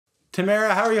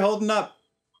Tamara, how are you holding up?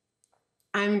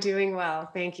 I'm doing well.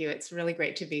 Thank you. It's really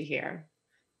great to be here.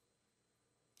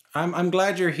 I'm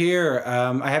glad you're here.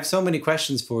 I have so many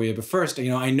questions for you, but first,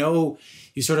 I know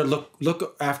you sort of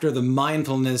look after the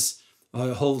mindfulness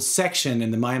whole section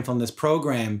in the mindfulness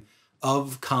program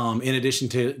of Calm, in addition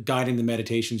to guiding the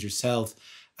meditations yourself.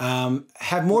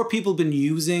 Have more people been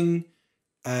using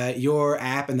your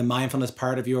app and the mindfulness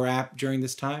part of your app during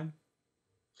this time?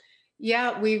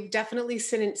 Yeah, we've definitely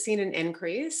seen an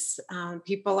increase.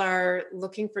 People are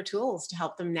looking for tools to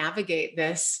help them navigate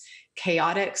this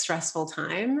chaotic, stressful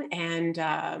time.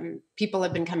 And people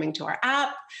have been coming to our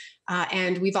app.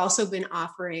 And we've also been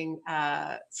offering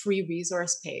a free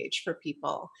resource page for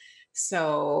people.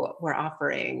 So we're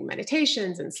offering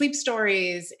meditations and sleep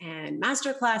stories and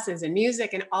master classes and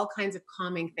music and all kinds of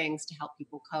calming things to help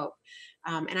people cope.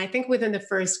 And I think within the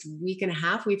first week and a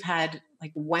half, we've had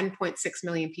like 1.6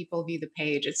 million people view the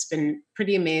page. It's been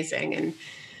pretty amazing and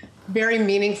very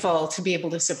meaningful to be able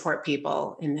to support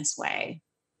people in this way.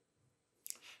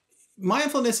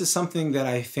 Mindfulness is something that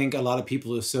I think a lot of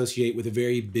people associate with a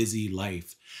very busy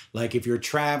life. Like if you're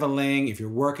traveling, if you're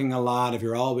working a lot, if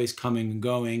you're always coming and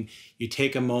going, you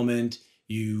take a moment,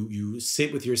 you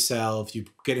sit with yourself, you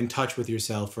get in touch with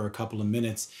yourself for a couple of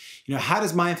minutes. How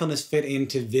does mindfulness fit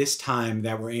into this time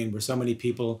that we're in, where so many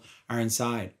people are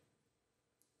inside?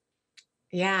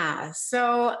 Yeah.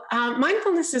 So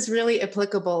mindfulness is really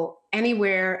applicable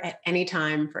anywhere at any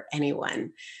time for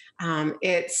anyone.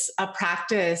 It's a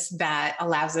practice that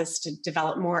allows us to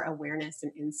develop more awareness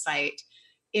and insight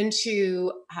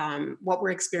into what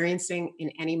we're experiencing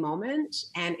in any moment,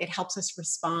 and it helps us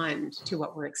respond to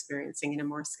what we're experiencing in a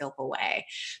more skillful way.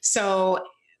 So,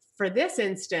 for this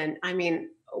instant, I mean,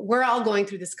 we're all going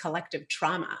through this collective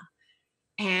trauma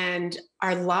and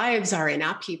our lives are in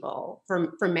upheaval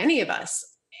for many of us.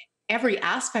 Every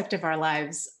aspect of our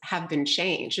lives have been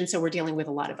changed, and so we're dealing with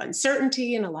a lot of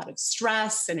uncertainty and a lot of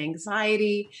stress and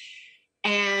anxiety,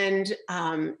 and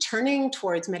turning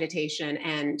towards meditation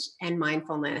and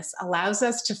mindfulness allows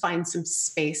us to find some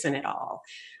space in it all.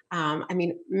 I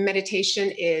mean,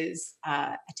 meditation is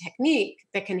a technique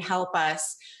that can help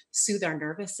us soothe our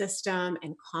nervous system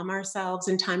and calm ourselves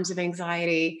in times of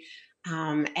anxiety,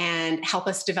 and help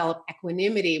us develop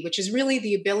equanimity, which is really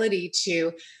the ability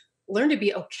to learn to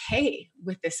be okay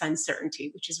with this uncertainty,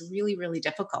 which is really, really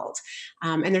difficult.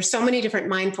 And there's so many different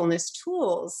mindfulness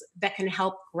tools that can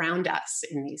help ground us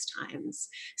in these times.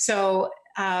 So,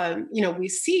 we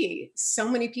see so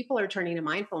many people are turning to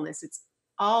mindfulness. It's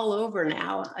all over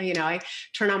now. I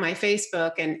turn on my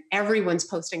Facebook and everyone's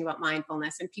posting about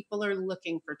mindfulness and people are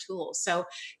looking for tools. So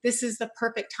this is the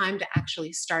perfect time to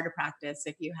actually start a practice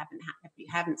if you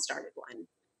haven't started one.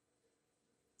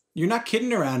 You're not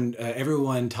kidding around,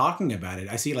 everyone talking about it.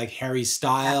 I see like Harry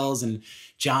Styles and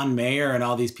John Mayer and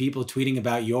all these people tweeting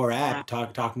about your Yeah.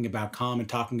 app, talking about calm and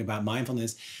talking about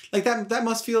mindfulness. Like that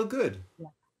must feel good. Yeah.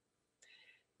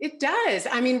 It does.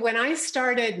 I mean, when I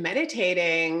started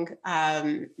meditating,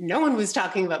 no one was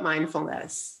talking about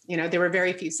mindfulness. There were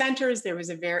very few centers. There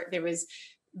was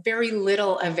very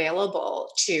little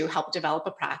available to help develop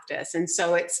a practice, and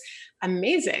so it's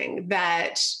amazing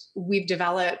that we've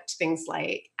developed things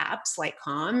like apps like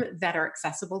Calm that are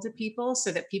accessible to people,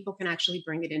 so that people can actually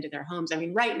bring it into their homes. I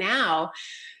mean, right now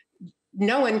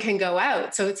no one can go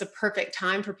out. So it's a perfect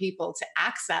time for people to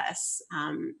access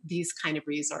these kind of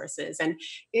resources. And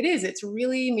it's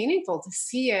really meaningful to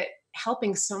see it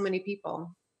helping so many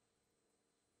people.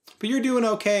 But you're doing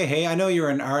okay. Hey, I know you're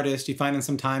an artist. You finding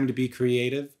some time to be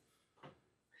creative?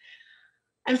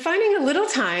 I'm finding a little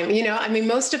time, I mean,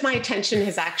 most of my attention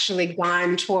has actually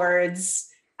gone towards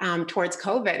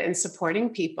COVID and supporting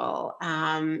people.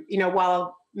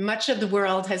 While much of the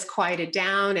world has quieted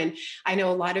down, and I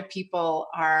know a lot of people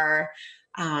are,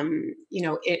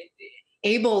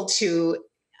 able to,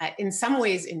 in some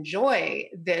ways, enjoy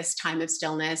this time of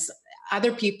stillness.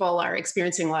 Other people are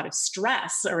experiencing a lot of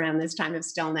stress around this time of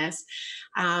stillness.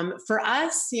 For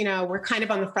us, we're kind of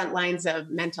on the front lines of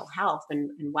mental health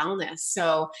and wellness.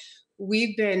 So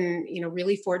we've been,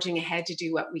 really forging ahead to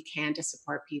do what we can to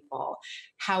support people.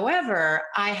 However,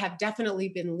 I have definitely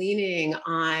been leaning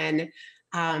on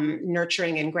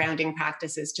nurturing and grounding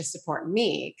practices to support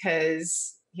me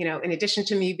because, in addition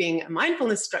to me being a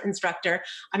mindfulness instructor,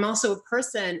 I'm also a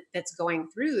person that's going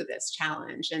through this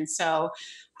challenge. And so,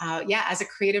 yeah, as a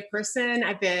creative person,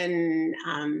 I've been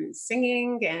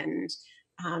singing and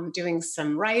doing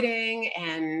some writing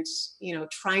and,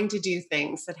 trying to do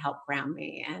things that help ground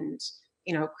me. And,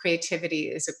 creativity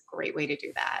is a great way to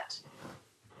do that.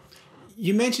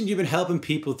 You mentioned you've been helping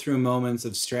people through moments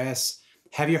of stress.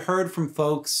 Have you heard from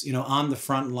folks, on the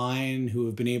front line who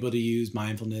have been able to use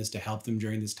mindfulness to help them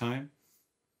during this time?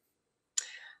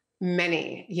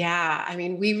 Many, yeah. I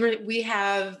mean, we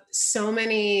have so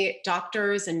many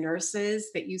doctors and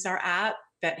nurses that use our app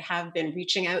that have been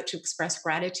reaching out to express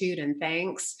gratitude and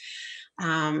thanks.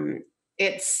 Um,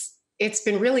 it's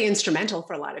been really instrumental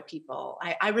for a lot of people.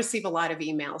 I receive a lot of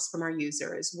emails from our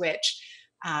users,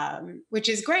 which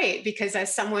is great because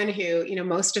as someone who,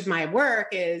 most of my work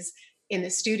is in the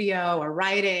studio or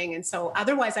writing, and so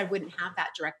otherwise I wouldn't have that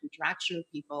direct interaction with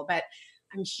people. But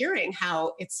I'm hearing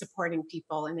how it's supporting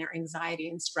people in their anxiety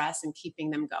and stress and keeping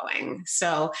them going.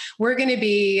 So we're going to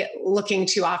be looking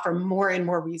to offer more and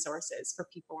more resources for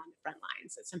people on the front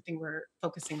lines. That's something we're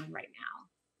focusing on right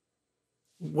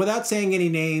now. Without saying any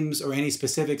names or any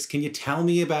specifics, can you tell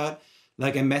me about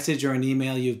like a message or an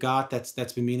email you've got that's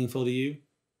been meaningful to you?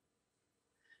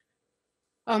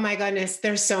 Oh my goodness,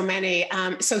 there's so many.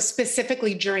 So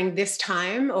specifically during this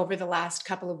time over the last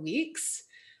couple of weeks,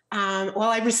 well,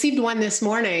 I received one this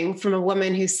morning from a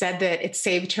woman who said that it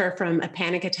saved her from a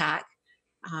panic attack.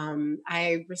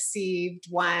 I received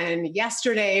one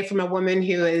yesterday from a woman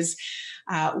who is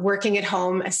working at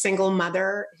home, a single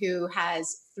mother who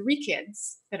has three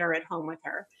kids that are at home with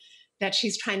her, that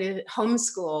she's trying to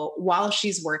homeschool while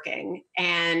she's working.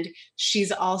 And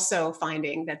she's also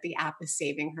finding that the app is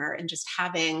saving her and just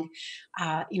having,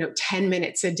 10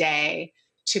 minutes a day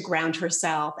to ground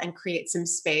herself and create some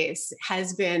space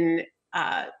has been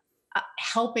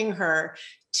helping her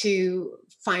to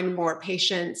find more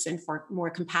patience and for more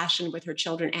compassion with her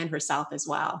children and herself as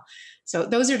well. So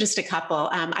those are just a couple.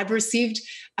 I've received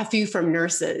a few from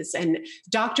nurses and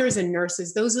doctors and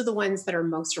nurses. Those are the ones that are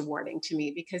most rewarding to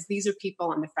me because these are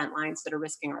people on the front lines that are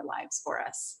risking our lives for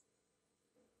us.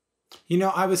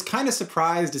 I was kind of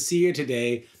surprised to see you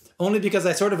today, only because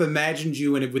I sort of imagined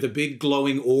you in it with a big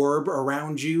glowing orb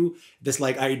around you, this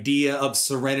like idea of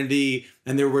serenity,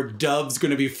 and there were doves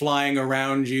going to be flying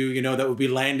around you, that would be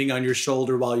landing on your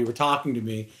shoulder while you were talking to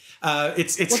me. Well,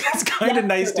 It's kind of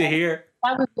nice to hear.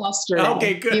 that was yesterday.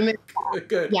 Okay, good,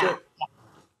 good, Yeah, good.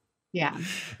 yeah.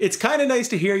 It's kind of nice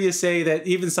to hear you say that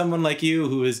even someone like you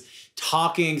who is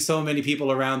talking so many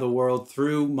people around the world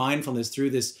through mindfulness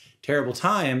through this terrible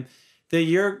time, that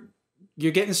you're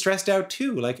getting stressed out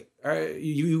too. Like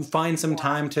you find some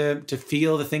time to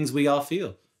feel the things we all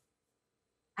feel.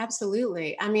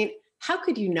 Absolutely. I mean, how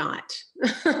could you not?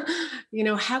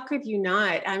 How could you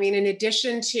not? I mean, in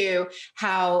addition to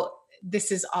how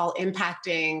this is all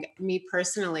impacting me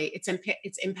personally, it's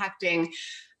impacting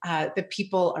the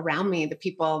people around me, the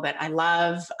people that I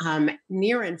love,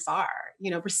 near and far.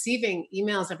 Receiving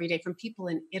emails every day from people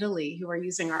in Italy who are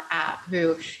using our app,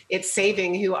 who it's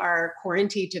saving, who are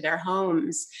quarantined to their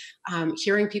homes,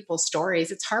 hearing people's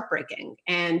stories, it's heartbreaking.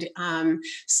 And I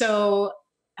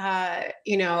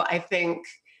think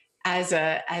as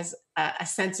a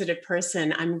sensitive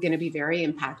person, I'm going to be very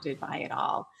impacted by it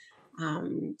all.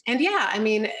 And yeah, I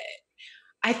mean,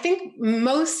 I think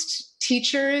most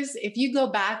teachers, if you go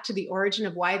back to the origin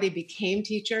of why they became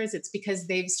teachers, it's because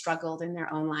they've struggled in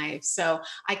their own life. So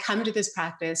I come to this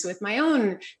practice with my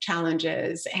own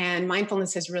challenges, and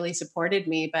mindfulness has really supported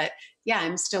me. But yeah,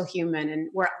 I'm still human, and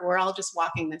we're all just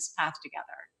walking this path together.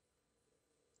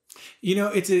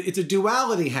 It's a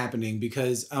duality happening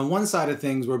because on one side of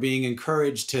things, we're being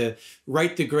encouraged to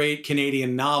write the great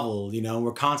Canadian novel.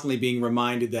 We're constantly being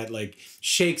reminded that like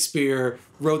Shakespeare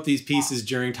wrote these pieces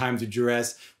during times of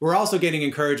duress. We're also getting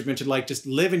encouragement to like just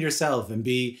live in yourself and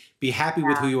be happy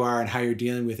with who you are and how you're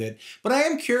dealing with it. But I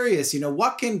am curious,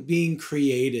 what can being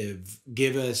creative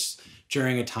give us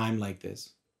during a time like this?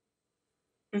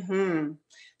 Hmm.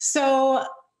 So,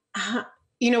 uh,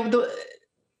 you know, the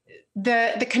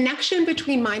the connection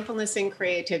between mindfulness and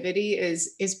creativity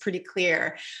is pretty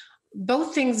clear.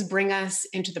 Both things bring us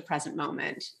into the present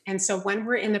moment, and so when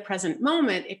we're in the present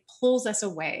moment, it pulls us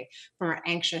away from our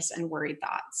anxious and worried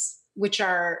thoughts, which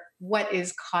are what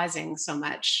is causing so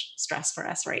much stress for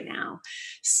us right now.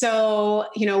 So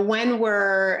when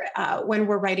we're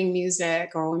writing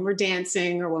music or when we're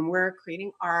dancing or when we're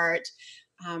creating art,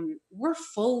 we're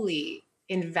fully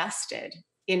invested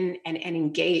in and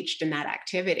engaged in that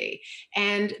activity.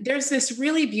 And there's this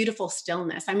really beautiful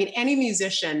stillness. I mean, any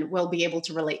musician will be able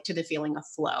to relate to the feeling of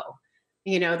flow,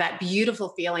 that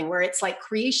beautiful feeling where it's like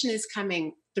creation is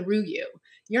coming through you.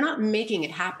 You're not making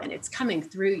it happen, it's coming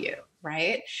through you,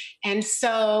 right? And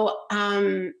so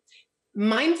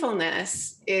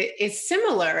mindfulness is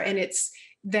similar, and it's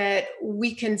that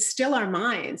we can still our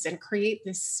minds and create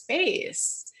this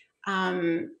space.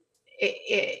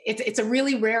 It's a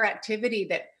really rare activity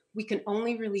that we can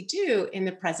only really do in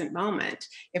the present moment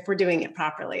if we're doing it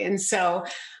properly. And so,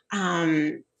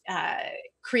 um, uh,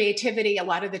 creativity, a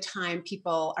lot of the time,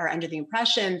 people are under the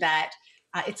impression that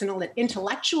it's an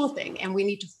intellectual thing and we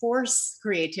need to force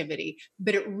creativity,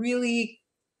 but it really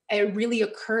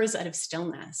occurs out of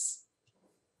stillness.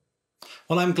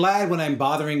 Well, I'm glad when I'm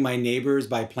bothering my neighbors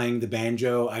by playing the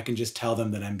banjo, I can just tell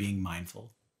them that I'm being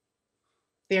mindful.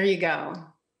 There you go.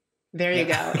 There you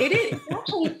Yeah. go. It is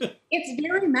actually, it's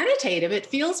very meditative. It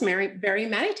feels very, very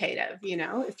meditative.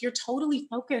 If you're totally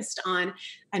focused on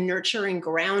a nurturing,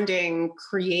 grounding,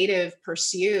 creative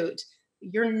pursuit,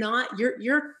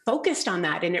 you're focused on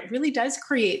that. And it really does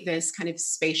create this kind of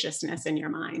spaciousness in your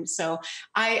mind. So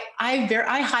I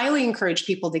highly encourage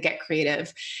people to get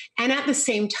creative. And at the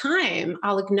same time,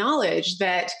 I'll acknowledge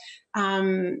that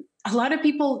um, a lot of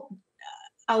people,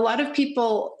 a lot of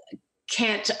people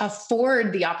can't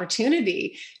afford the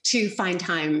opportunity to find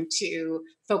time to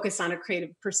focus on a creative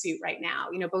pursuit right now.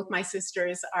 Both my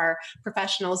sisters are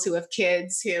professionals who have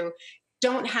kids who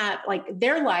don't have, like,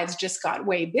 their lives just got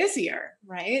way busier,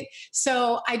 right?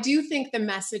 So I do think the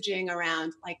messaging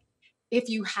around, like, if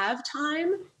you have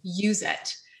time, use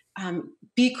it.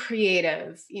 Be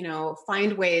creative,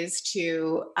 find ways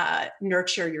to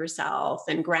nurture yourself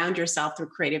and ground yourself through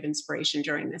creative inspiration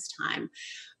during this time.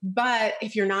 But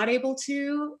if you're not able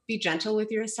to, be gentle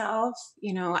with yourself.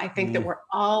 I think that Mm. we're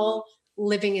all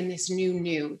living in this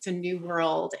new. It's a new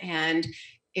world. And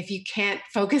if you can't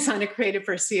focus on a creative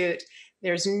pursuit,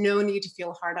 there's no need to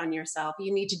feel hard on yourself.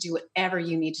 You need to do whatever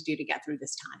you need to do to get through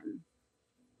this time.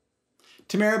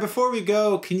 Tamara, before we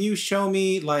go, can you show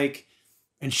me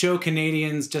and show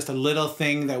Canadians just a little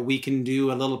thing that we can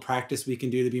do, a little practice we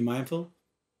can do to be mindful?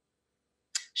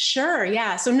 Sure.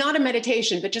 Yeah. So not a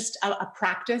meditation, but just a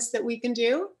practice that we can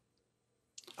do.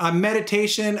 A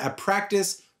meditation, a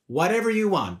practice, whatever you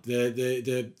want.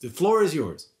 The floor is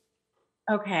yours.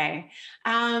 Okay.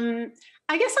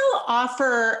 I guess I'll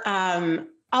offer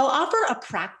a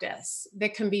practice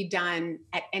that can be done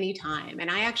at any time.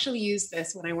 And I actually used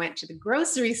this when I went to the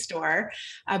grocery store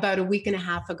about a week and a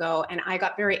half ago, and I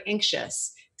got very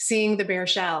anxious seeing the bare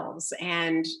shelves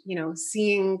and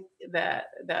seeing the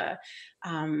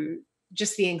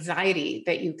just the anxiety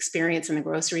that you experience in the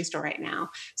grocery store right now.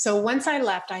 So once I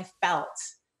left, I felt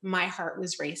my heart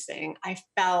was racing. I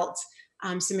felt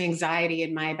some anxiety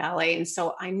in my belly. And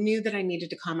so I knew that I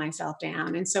needed to calm myself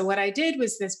down. And so what I did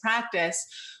was this practice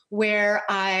where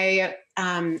I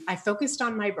focused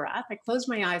on my breath. I closed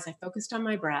my eyes. I focused on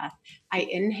my breath. I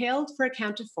inhaled for a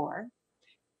count of 4.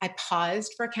 I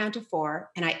paused for a count of 4,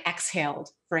 and I exhaled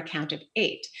for a count of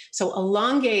 8. So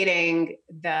elongating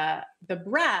the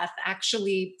breath,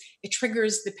 actually, it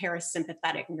triggers the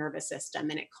parasympathetic nervous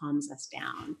system and it calms us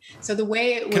down. So the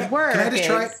way it would work can I just is,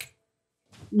 try it?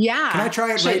 yeah. Can I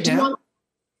try it right now?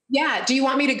 Do you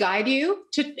want me to guide you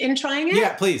in trying it?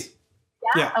 Yeah, please.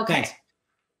 Yeah. Okay. Thanks.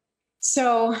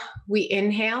 So we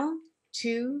inhale,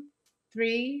 2,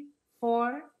 3,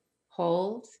 4,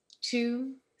 hold,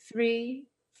 2, 3,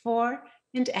 4,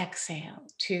 and exhale,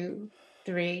 2,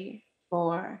 3,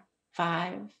 4,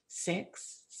 5,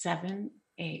 6, 7,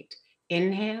 8.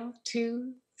 Inhale,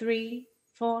 2, 3,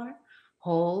 4,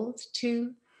 hold,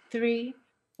 2, 3,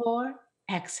 4,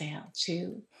 exhale,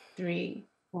 2, 3,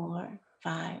 4,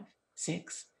 5,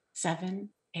 6, 7,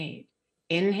 8.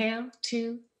 Inhale,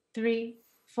 2, 3,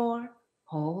 4,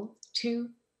 hold, 2,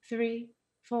 3,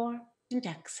 4, and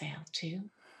exhale, 2,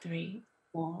 3,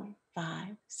 4, 5,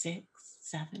 6,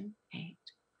 7, 8.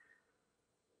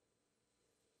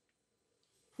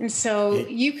 And so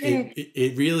you can.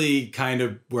 It really kind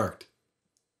of worked.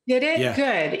 Did it? Yeah.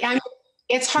 Good.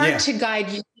 It's hard to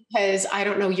guide you because I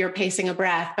don't know your pacing of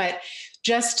breath, but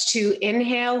just to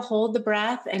inhale, hold the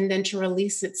breath, and then to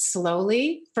release it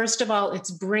slowly. First of all,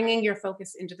 it's bringing your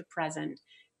focus into the present.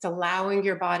 It's allowing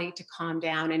your body to calm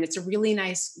down. And it's a really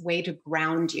nice way to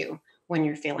ground you when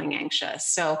you're feeling anxious.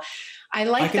 So I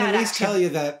like that. I can at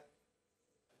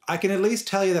least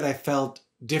tell you that I felt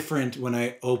different when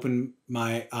I opened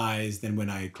my eyes than when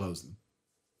I closed them.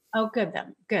 Oh, good.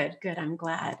 Good. I'm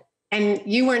glad. And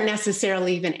you weren't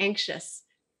necessarily even anxious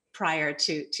prior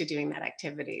to doing that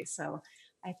activity. So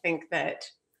I think that.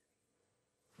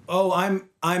 Oh,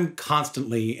 I'm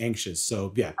constantly anxious.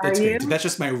 So yeah, it's good. That's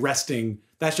just my resting.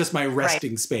 That's just my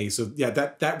resting space. So yeah,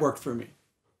 that worked for me.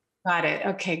 Got it.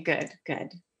 Okay, good.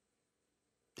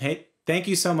 Hey, thank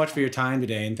you so much for your time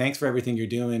today. And thanks for everything you're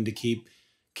doing to keep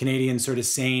Canadians sort of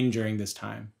sane during this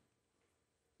time.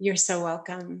 You're so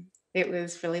welcome. It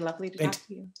was really lovely to talk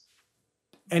to you.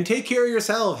 And take care of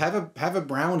yourself. Have a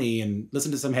brownie and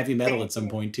listen to some heavy metal at some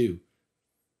point too.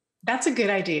 That's a good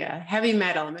idea. Heavy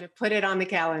metal. I'm going to put it on the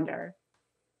calendar.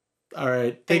 All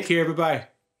right. Take Thanks. care. Bye bye.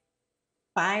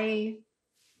 Bye.